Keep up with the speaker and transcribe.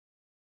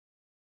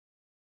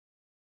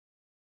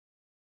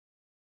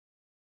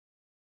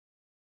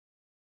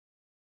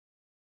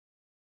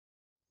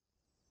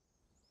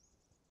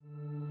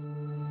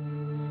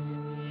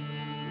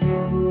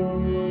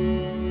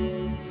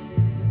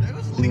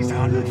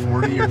another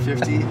 40 or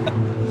 50.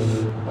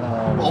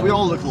 Well, we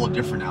all look a little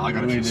different now. I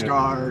got a few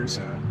scars.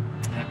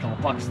 Yeah, a couple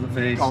pucks in the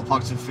face. A couple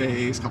pucks in the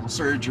face, a couple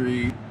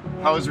surgery.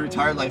 How was the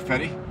retired life,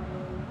 Petty?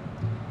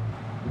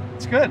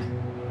 It's good.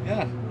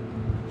 Yeah.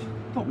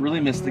 Don't really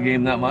miss the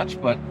game that much,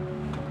 but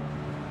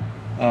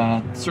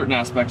certain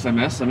aspects I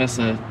miss. I miss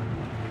a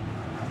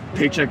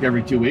paycheck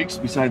every 2 weeks.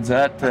 Besides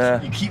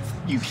that,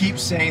 you keep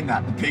saying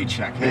that, the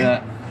paycheck. Hey?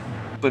 Yeah.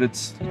 But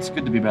it's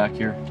good to be back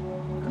here.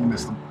 You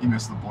miss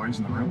the boys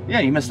in the room. Yeah,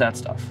 you miss that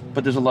stuff.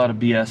 But there's a lot of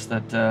BS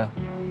that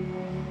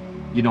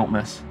you don't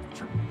miss.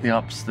 True. The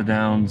ups, the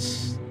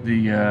downs,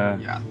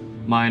 the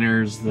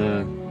minors,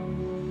 the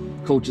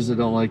coaches that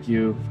don't like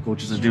you,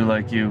 coaches that do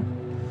like you,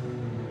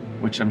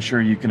 which I'm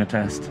sure you can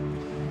attest.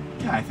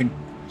 Yeah, I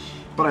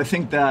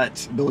think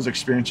that those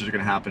experiences are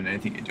going to happen in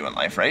anything you do in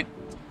life, right?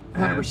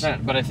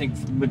 100%. But I think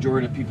the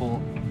majority of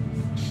people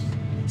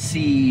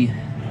see,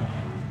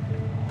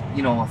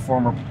 you know, a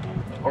former,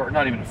 or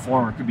not even a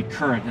former, it could be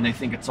current, and they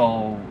think it's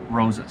all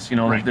roses. You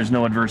know, right. There's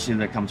no adversity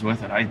that comes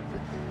with it.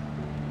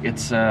 You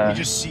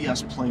just see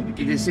us play the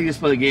game. You see us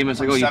play the game. It's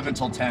like, oh, 7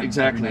 till 10.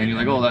 Exactly, and you're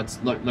like, oh,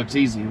 that's looks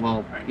easy.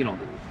 Well, right. You know,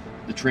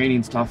 the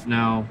training's tough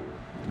now.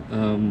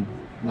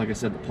 Like I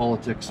said, the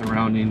politics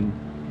surrounding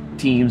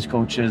teams,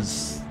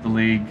 coaches, the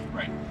league.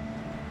 Right.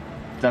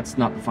 That's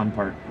not the fun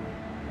part.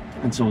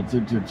 And so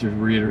to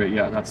reiterate,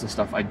 yeah, that's the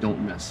stuff I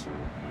don't miss.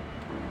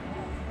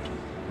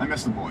 I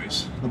miss the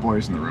boys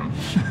in the room.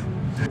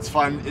 It's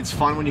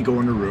fun when you go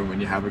in a room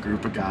and you have a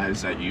group of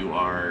guys that you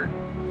are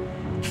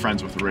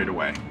friends with right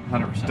away.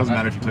 100%. Doesn't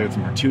matter if you play with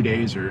them for 2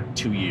 days or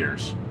 2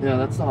 years. Yeah,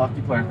 that's the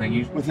hockey player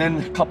thing. Within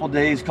a couple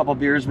days, couple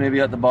beers, maybe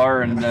at the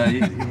bar, and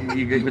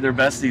you get with their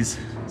besties.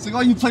 It's like,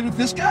 oh, you played with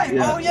this guy?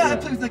 Yeah, oh yeah, I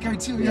played with that guy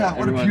too. Yeah,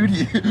 what everyone, a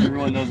beauty.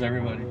 Everyone knows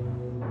everybody.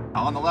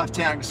 On the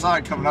left-hand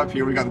side, coming up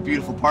here, we got the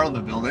beautiful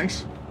Parliament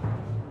buildings.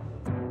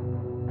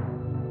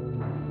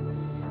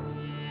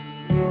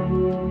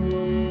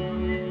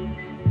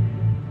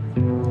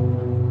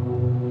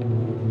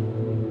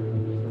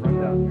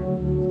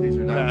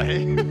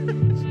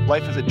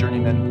 Life as a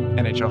journeyman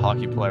NHL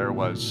hockey player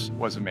was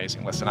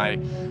amazing. Listen,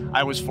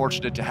 I was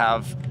fortunate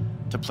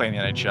to play in the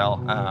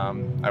NHL.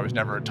 I was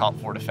never a top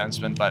 4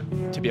 defenseman,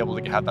 but to be able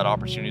to have that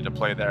opportunity to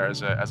play there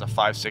as a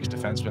 5-6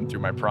 defenseman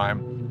through my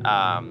prime,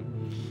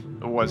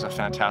 it was a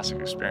fantastic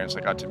experience.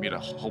 I got to meet a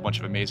whole bunch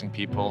of amazing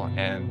people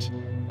and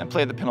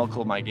play the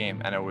pinnacle of my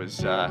game. And it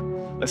was,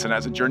 listen,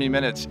 as a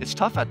journeyman, it's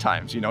tough at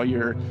times. You know,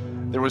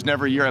 there was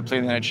never a year I played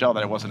in the NHL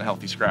that I wasn't a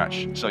healthy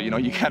scratch. So, you know,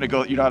 you kind of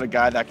go, you're not a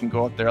guy that can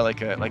go up there like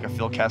a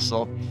Phil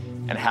Kessel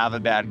and have a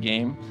bad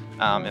game,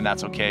 and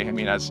that's okay. I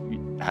mean, as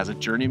a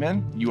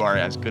journeyman, you are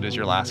as good as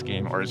your last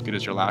game or as good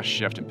as your last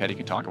shift. And Petty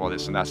can talk about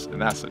this, and that's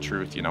the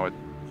truth. You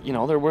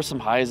know, there were some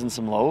highs and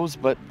some lows,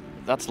 but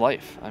that's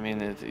life. I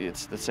mean,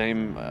 it's the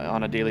same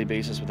on a daily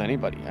basis with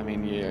anybody. I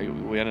mean,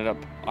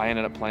 I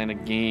ended up playing a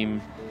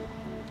game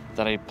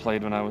that I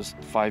played when I was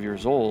 5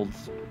 years old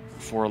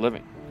for a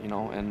living. You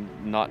know, and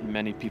not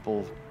many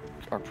people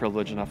are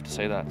privileged enough to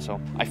say that. So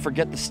I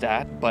forget the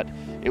stat, but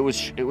it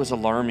was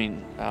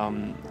alarming.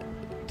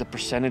 The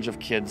percentage of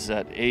kids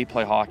that A,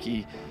 play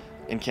hockey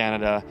in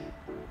Canada,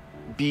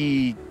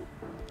 B,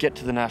 get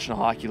to the National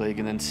Hockey League,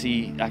 and then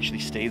C, actually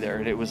stay there.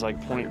 And it was like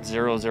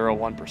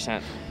 0.001%.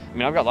 I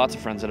mean, I've got lots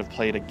of friends that have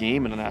played a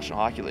game in the National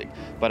Hockey League,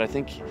 but I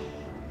think,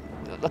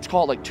 let's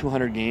call it like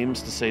 200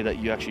 games to say that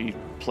you actually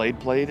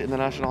played in the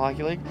National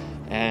Hockey League.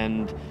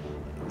 And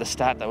the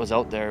stat that was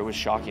out there was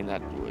shocking,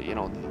 that, you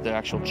know, the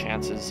actual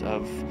chances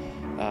of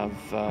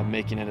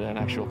making it an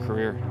actual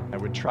career. I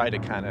would try to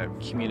kind of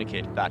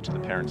communicate that to the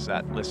parents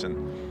that, listen,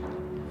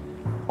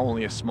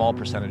 only a small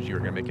percentage of you are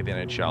going to make it to the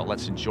NHL.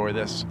 Let's enjoy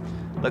this.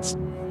 Let's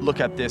look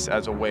at this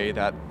as a way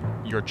that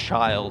your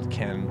child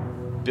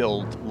can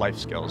build life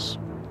skills,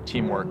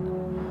 teamwork,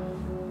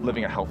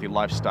 living a healthy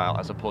lifestyle,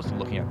 as opposed to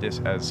looking at this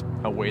as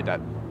a way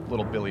that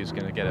little Billy is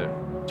going to get a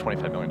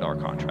 $25 million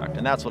contract.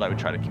 And that's what I would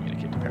try to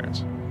communicate to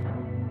parents.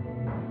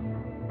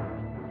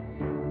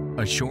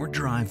 A short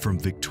drive from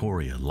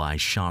Victoria lies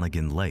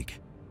Shawnigan Lake,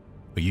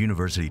 a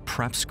university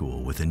prep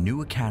school with a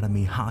new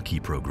academy hockey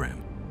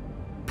program.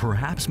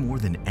 Perhaps more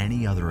than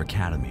any other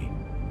academy,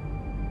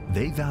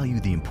 they value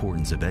the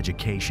importance of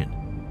education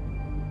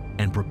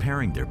and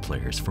preparing their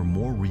players for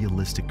more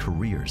realistic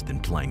careers than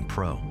playing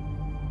pro.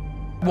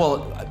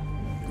 Well,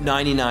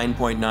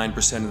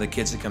 99.9% of the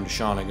kids that come to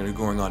Shawnigan are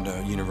going on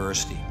to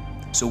university.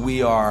 So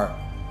we are,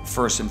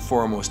 first and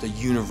foremost, a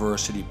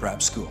university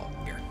prep school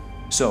here.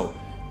 So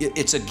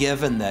it's a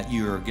given that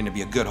you're going to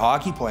be a good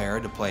hockey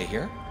player to play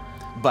here,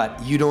 but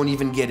you don't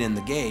even get in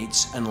the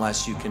gates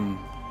unless you can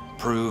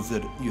prove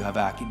that you have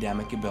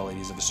academic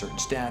abilities of a certain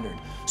standard.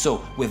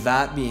 So with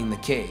that being the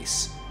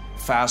case,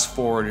 fast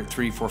forward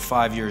 3, 4,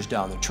 5 years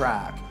down the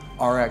track,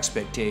 our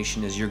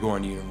expectation is you're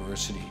going to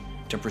university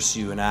to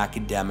pursue an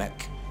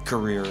academic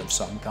career of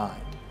some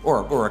kind,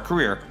 or a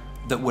career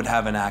that would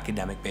have an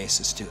academic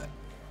basis to it.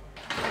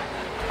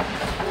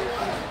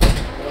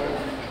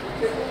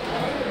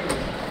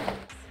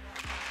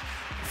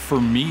 For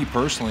me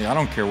personally, I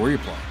don't care where you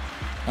play.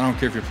 I don't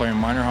care if you're playing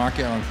minor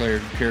hockey, I don't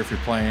care if you're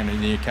playing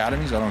in the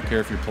academies, I don't care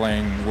if you're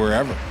playing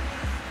wherever.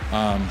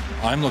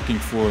 I'm looking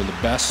for the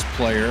best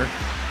player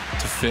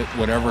to fit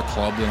whatever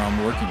club that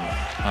I'm working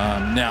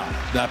with. Now,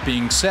 that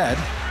being said,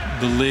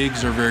 the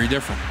leagues are very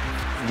different.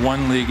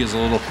 One league is a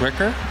little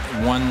quicker.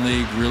 One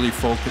league really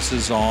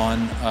focuses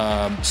on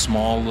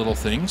small little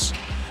things,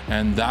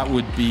 and that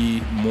would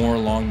be more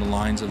along the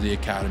lines of the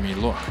academy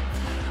look.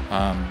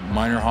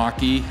 Minor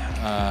hockey,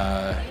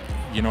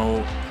 you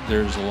know,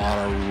 there's a lot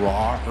of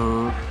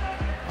rawer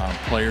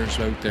players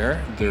out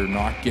there. They're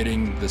not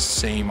getting the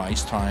same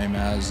ice time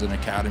as an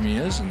academy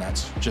is, and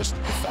that's just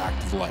the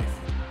fact of life.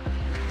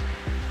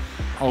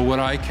 Oh, what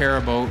I care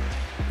about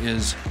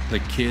is the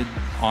kid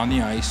on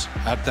the ice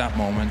at that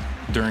moment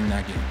during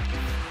that game.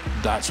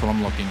 That's what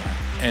I'm looking at.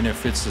 And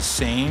if it's the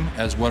same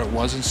as what it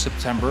was in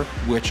September,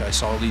 which I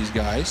saw these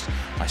guys,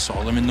 I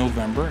saw them in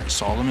November, I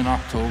saw them in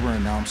October,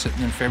 and now I'm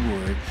sitting in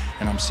February,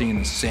 and I'm seeing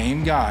the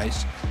same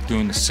guys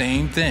doing the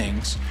same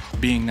things,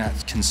 being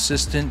that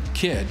consistent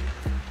kid,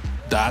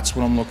 that's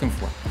what I'm looking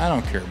for. I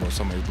don't care about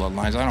somebody's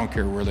bloodlines. I don't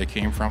care where they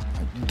came from.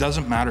 It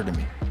doesn't matter to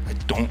me. I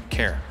don't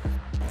care.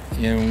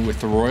 And with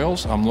the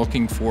Royals, I'm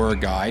looking for a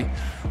guy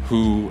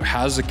who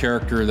has the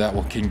character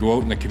that can go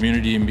out in the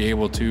community and be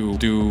able to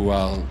do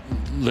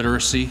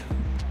literacy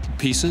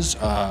pieces,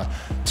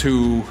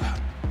 to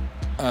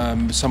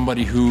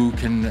somebody who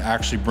can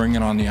actually bring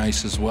it on the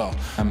ice as well.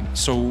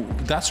 So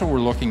that's what we're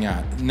looking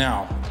at.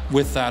 Now,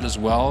 with that as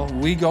well,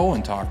 we go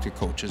and talk to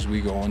coaches.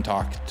 We go and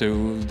talk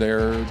to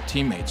their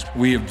teammates.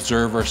 We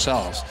observe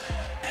ourselves.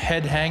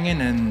 Head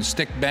hanging and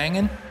stick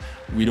banging,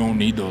 we don't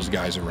need those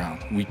guys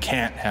around. We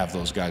can't have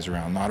those guys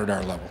around, not at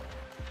our level.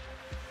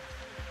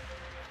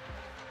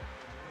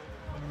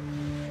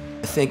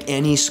 I think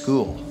any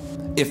school,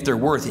 if they're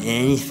worth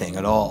anything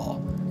at all,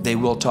 they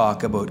will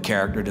talk about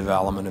character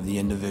development of the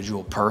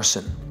individual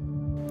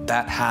person.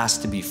 That has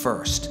to be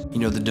first. You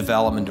know, the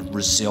development of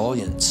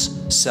resilience,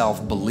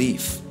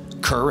 self-belief,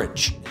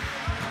 courage,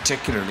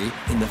 particularly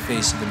in the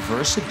face of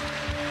adversity.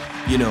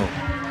 You know,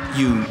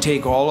 you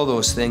take all of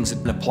those things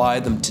and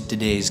apply them to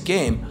today's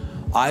game.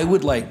 I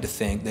would like to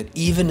think that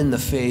even in the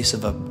face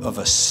of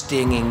a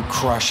stinging,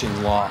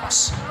 crushing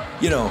loss,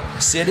 you know,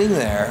 sitting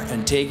there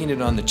and taking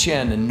it on the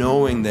chin and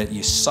knowing that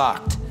you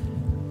sucked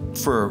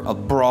for a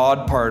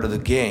broad part of the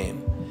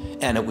game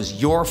and it was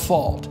your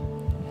fault,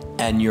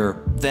 and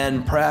you're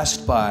then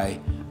pressed by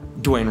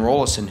Dwayne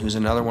Rollison, who's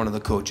another one of the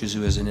coaches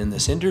who isn't in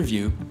this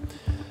interview,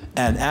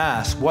 and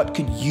asked, what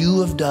could you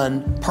have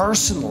done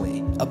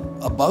personally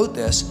about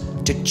this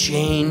to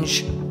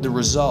change the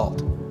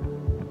result?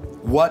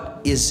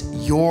 What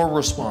is your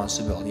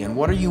responsibility, and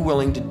what are you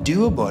willing to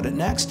do about it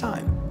next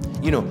time?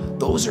 You know,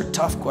 those are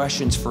tough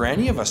questions for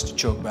any of us to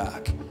choke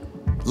back,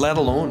 let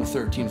alone a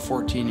 13,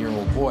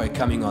 14-year-old boy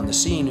coming on the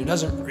scene who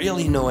doesn't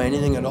really know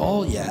anything at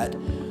all yet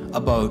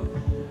about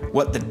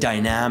what the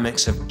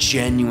dynamics of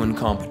genuine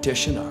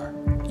competition are.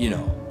 You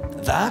know,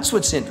 that's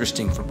what's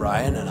interesting for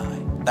Brian and I.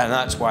 And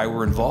that's why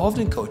we're involved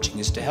in coaching,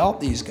 is to help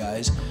these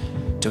guys,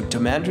 to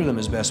mentor them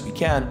as best we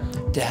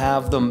can, to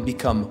have them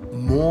become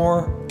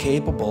more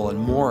capable and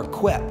more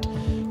equipped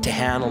to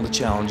handle the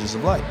challenges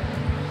of life.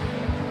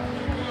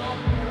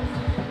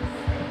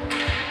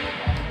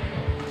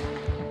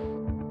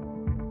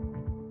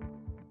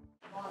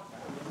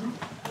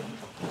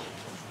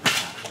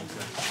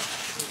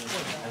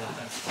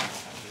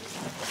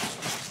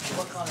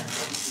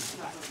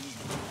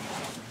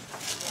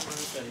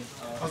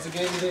 How's the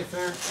game today,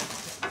 Fair?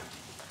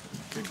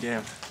 Good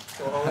game.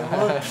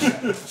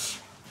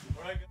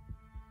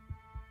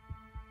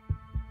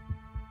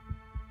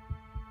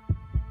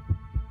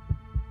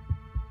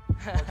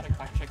 I had a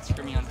contract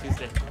screaming on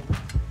Tuesday.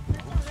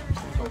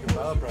 Fucking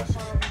battle press.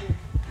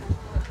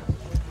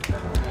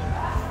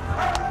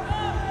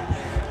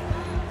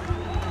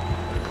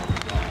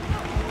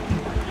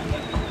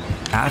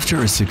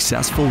 After a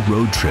successful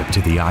road trip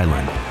to the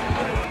island,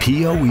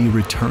 POE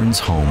returns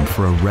home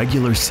for a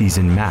regular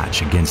season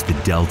match against the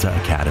Delta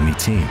Academy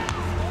team,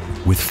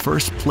 with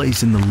first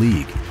place in the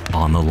league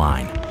on the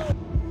line.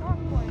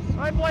 All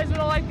right, boys, we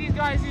don't like these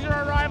guys. These are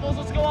our rivals.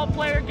 Let's go out,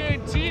 play our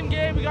game. Team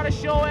game. We got to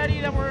show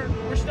Eddie that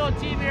we're still a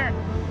team here.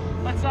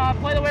 Let's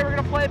play the way we're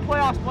going to play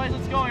playoffs, boys.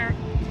 Let's go here.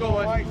 Let's go,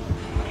 boys.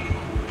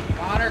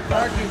 Connor,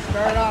 Carson,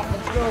 start off.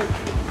 Let's go.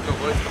 Let's go,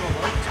 boys.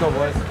 Let's go,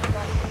 boys.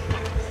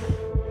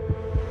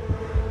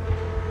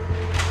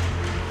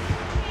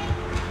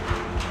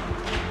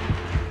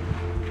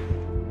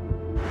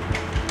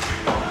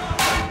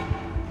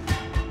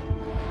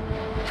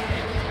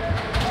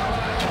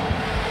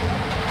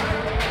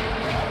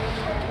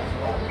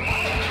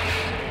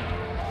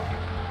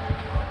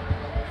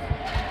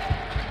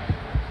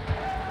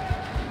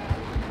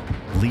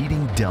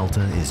 Leading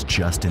Delta is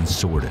Justin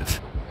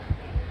Sortive,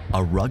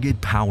 a rugged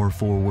power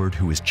forward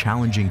who is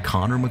challenging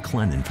Connor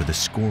McLennan for the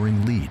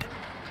scoring lead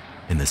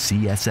in the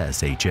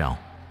CSSHL,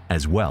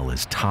 as well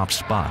as top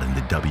spot in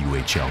the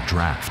WHL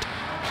draft.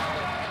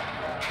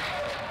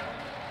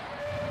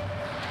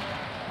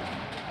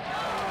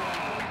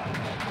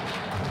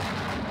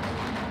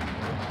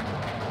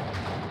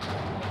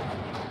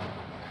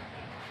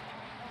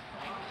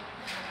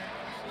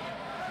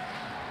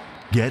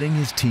 Getting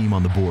his team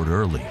on the board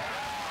early,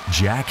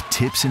 Jack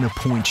tips in a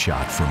point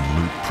shot from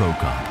Luke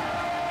Prokop.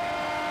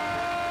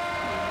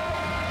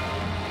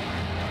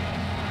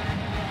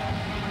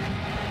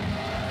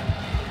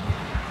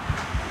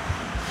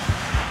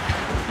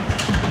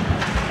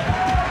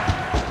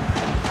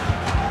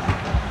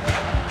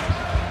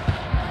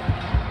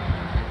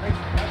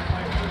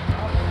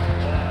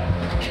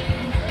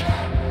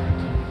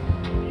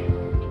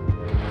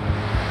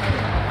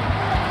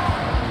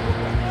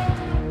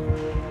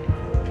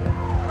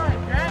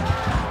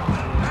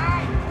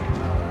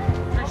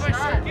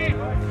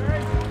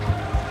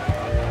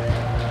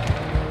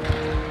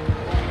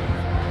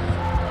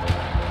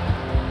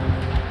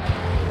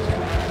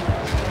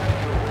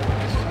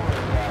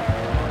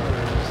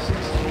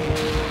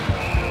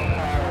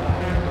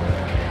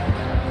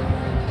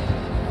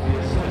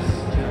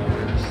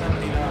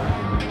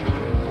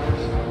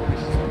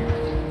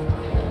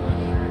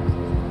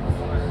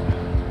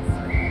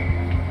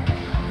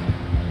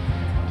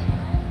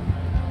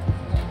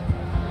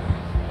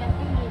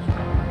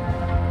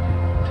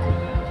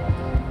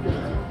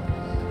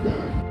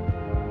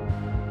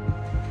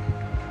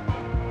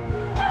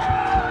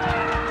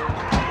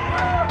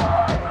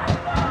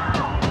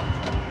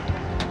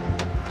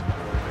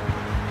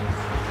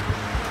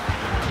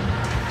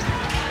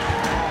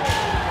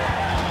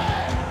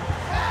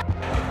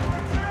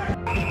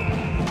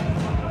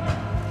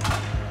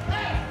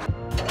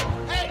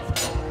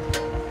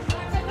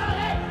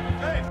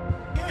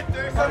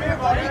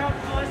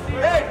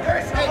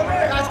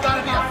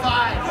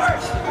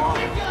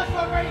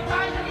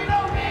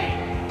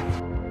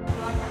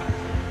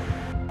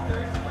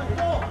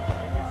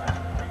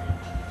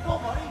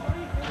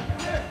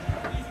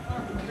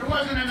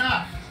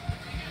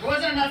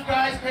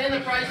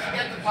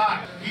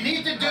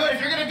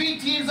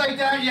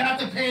 You have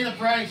to pay the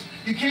price.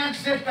 You can't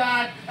sit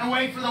back and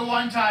wait for the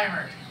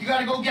one-timer. You got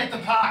to go get the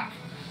puck.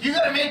 You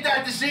got to make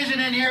that decision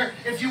in here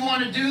if you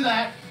want to do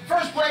that.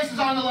 First place is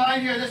on the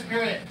line here this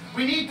period.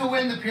 We need to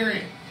win the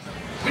period.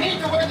 We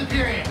need to win the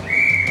period.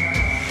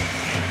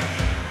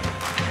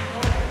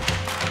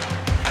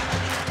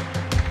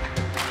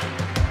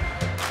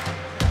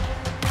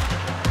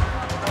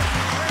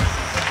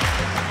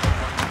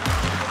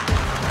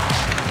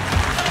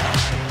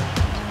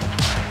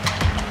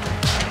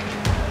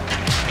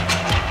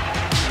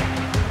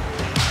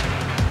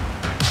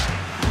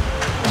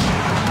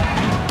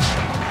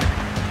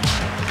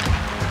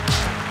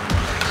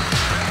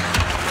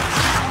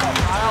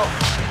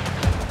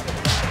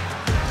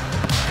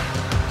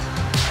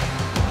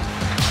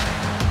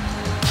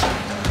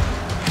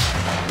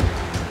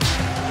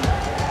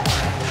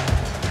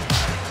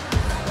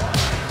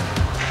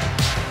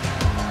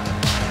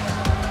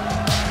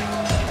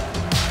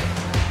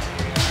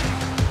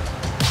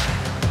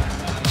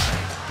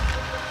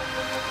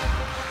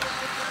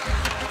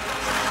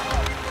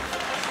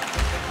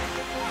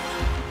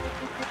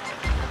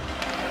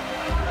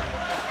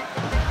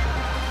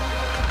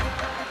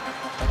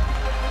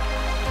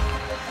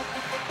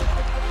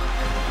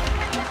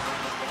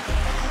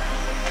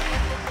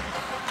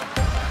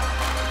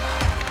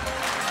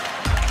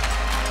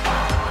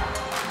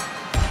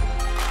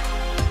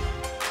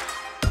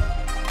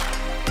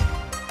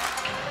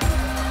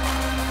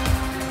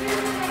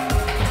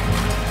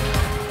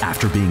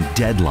 After being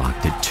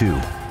deadlocked at 2,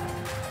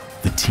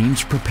 the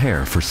teams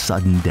prepare for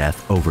sudden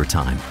death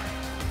overtime,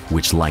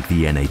 which, like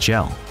the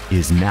NHL,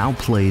 is now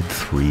played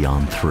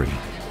 3-on-3.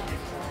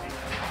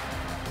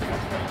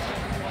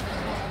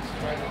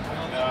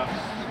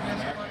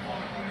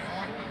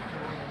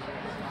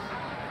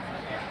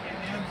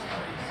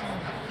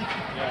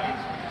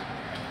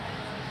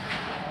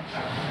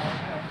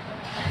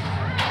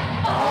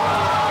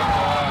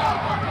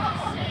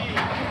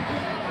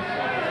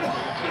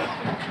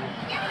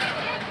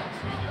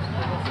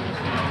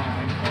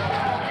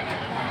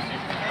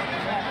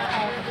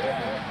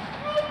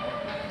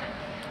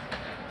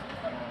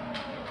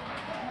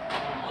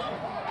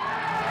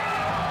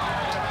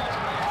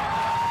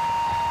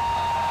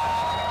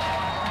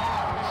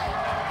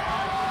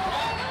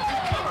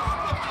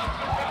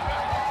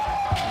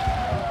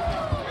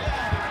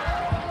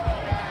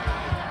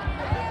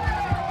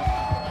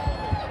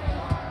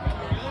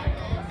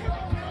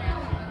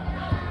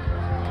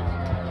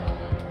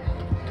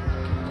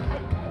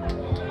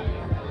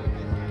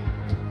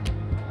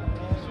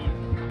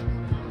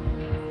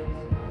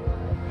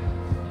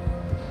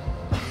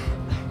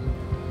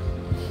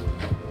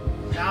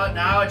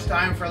 Now it's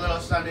time for a little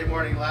Sunday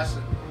morning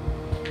lesson.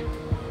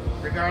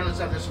 Regardless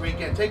of this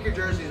weekend, take your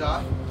jerseys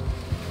off.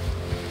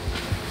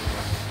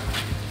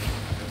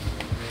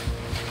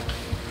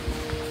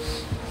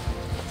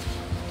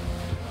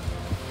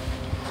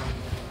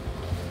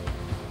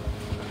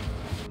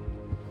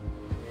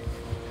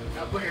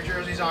 Now put your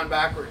jerseys on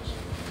backwards.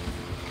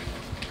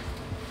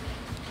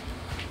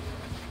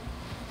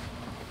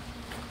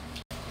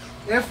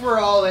 If we're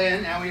all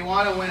in and we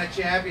want to win a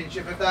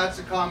championship, if that's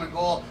the common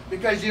goal,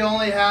 because you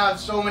only have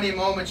so many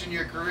moments in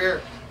your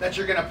career that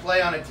you're going to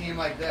play on a team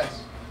like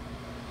this.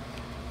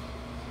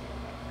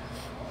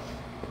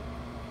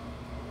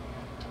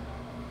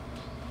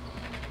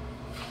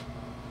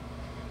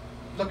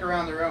 look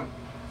around the room.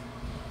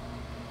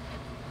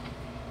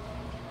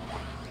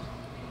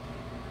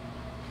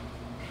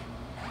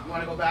 You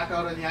want to go back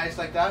out on the ice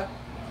like that?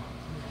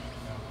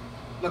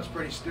 Looks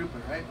pretty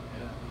stupid, right?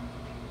 Yeah.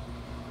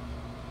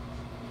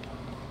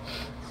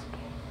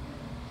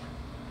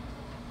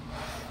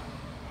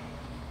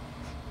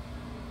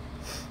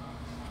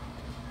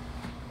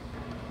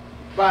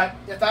 But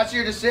if that's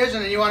your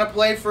decision and you want to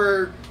play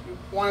for,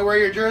 want to wear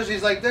your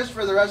jerseys like this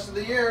for the rest of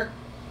the year,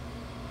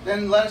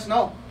 then let us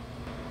know.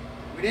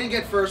 We didn't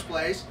get first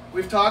place.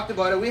 We've talked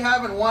about it. We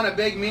haven't won a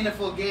big,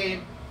 meaningful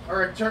game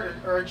or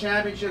a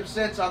championship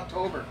since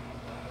October.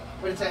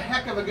 But it's a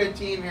heck of a good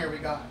team here we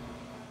got.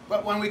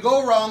 But when we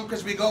go wrong,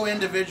 because we go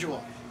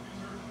individual.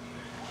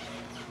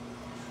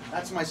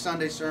 That's my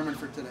Sunday sermon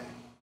for today.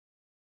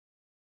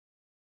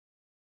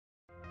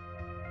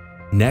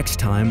 Next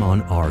time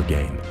on Our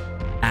Game.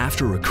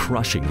 After a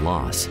crushing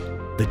loss,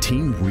 the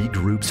team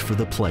regroups for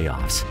the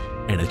playoffs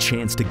and a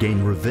chance to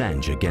gain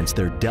revenge against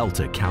their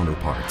Delta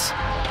counterparts.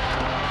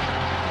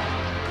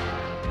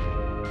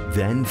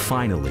 Then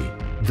finally,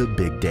 the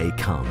big day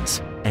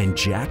comes, and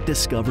Jack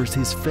discovers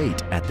his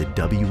fate at the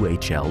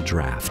WHL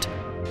draft.